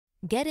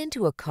Get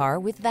into a car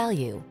with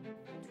value.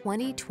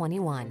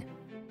 2021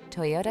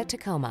 Toyota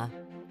Tacoma.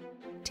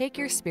 Take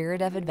your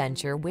spirit of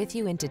adventure with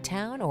you into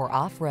town or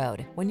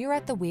off-road when you're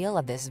at the wheel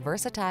of this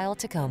versatile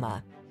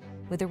Tacoma.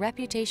 With a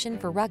reputation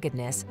for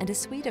ruggedness and a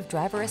suite of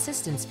driver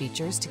assistance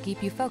features to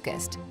keep you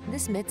focused,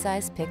 this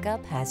midsize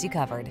pickup has you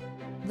covered.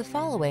 The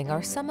following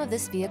are some of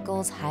this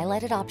vehicle's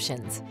highlighted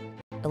options: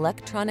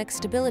 electronic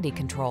stability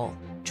control,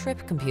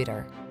 trip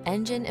computer,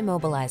 engine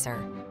immobilizer,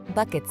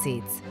 bucket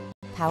seats,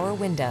 power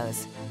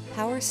windows,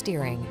 power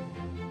steering.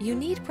 You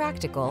need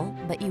practical,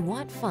 but you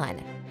want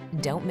fun.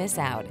 Don't miss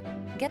out.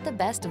 Get the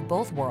best of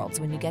both worlds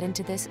when you get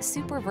into this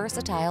super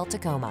versatile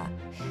Tacoma.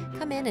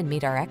 Come in and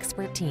meet our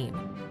expert team.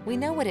 We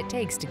know what it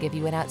takes to give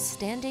you an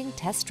outstanding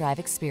test drive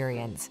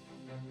experience.